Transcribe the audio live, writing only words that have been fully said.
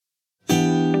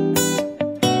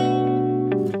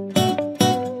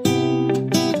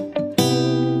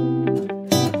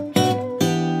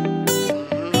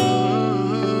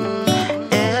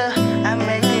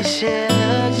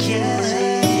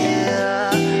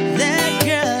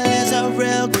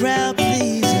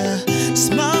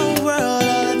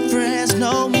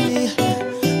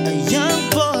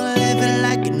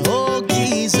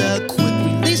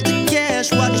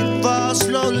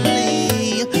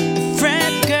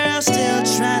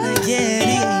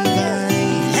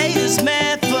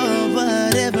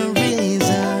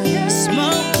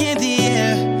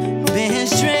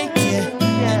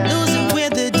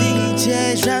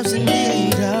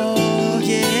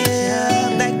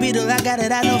I got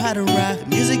it, I know how to rock. The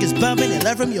music is bumping, it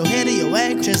learn from your head to your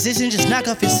ankle. Transition, just knock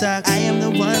off your socks. I am the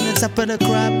one on top of the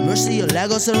crop. Mercy or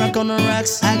Lagos or rock on the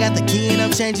rocks. I got the key and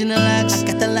I'm changing the locks. I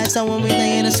got the lights on when we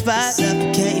lay in the spot.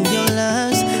 Suffocating your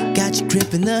lungs, got you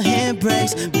gripping the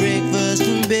handbrakes. Breakfast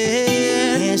in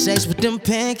bed, handshakes with them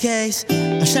pancakes.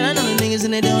 I'm shining on the niggas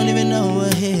and they don't even know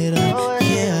we're here though.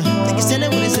 Yeah, they can stand it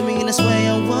when they see me in this way.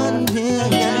 I want million.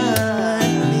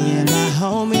 Me and my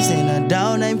homies ain't a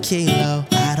dog named Kilo.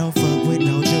 I don't fuck with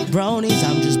no jabronis,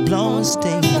 I'm just blowing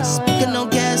steam. Smoking no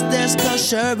gas, there's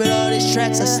Sremmurd, but all these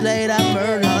tracks I slayed, I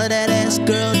murdered. All of that ass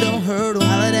girl don't hurdle,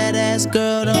 all of that ass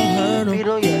girl don't hurdle.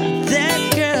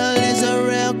 That girl is a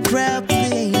real crowd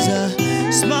pleaser.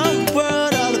 Small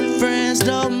world, all the friends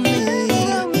know me.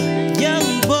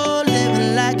 Young boy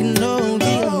living like an old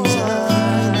geezer.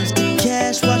 Use the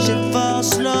cash, watch it fall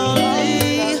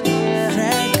slowly.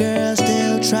 Frat girl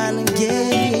still trying to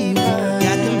get even.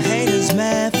 Got them haters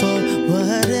mad for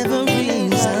whatever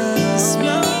reason.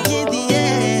 Smoke in the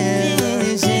air,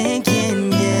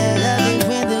 drinking, yeah. Love it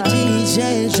when the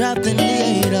DJ drop the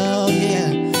needle, yeah.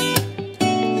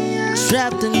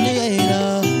 Drop the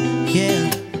needle, yeah.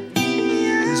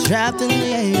 Drop the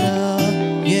needle,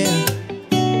 yeah.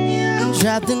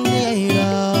 Drop the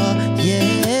needle, yeah.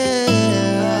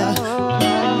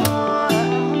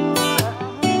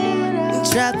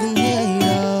 Drop the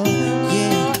needle,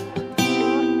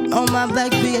 yeah. On my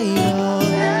back Beatles,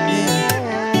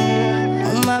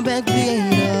 yeah. On my back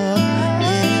Beatles.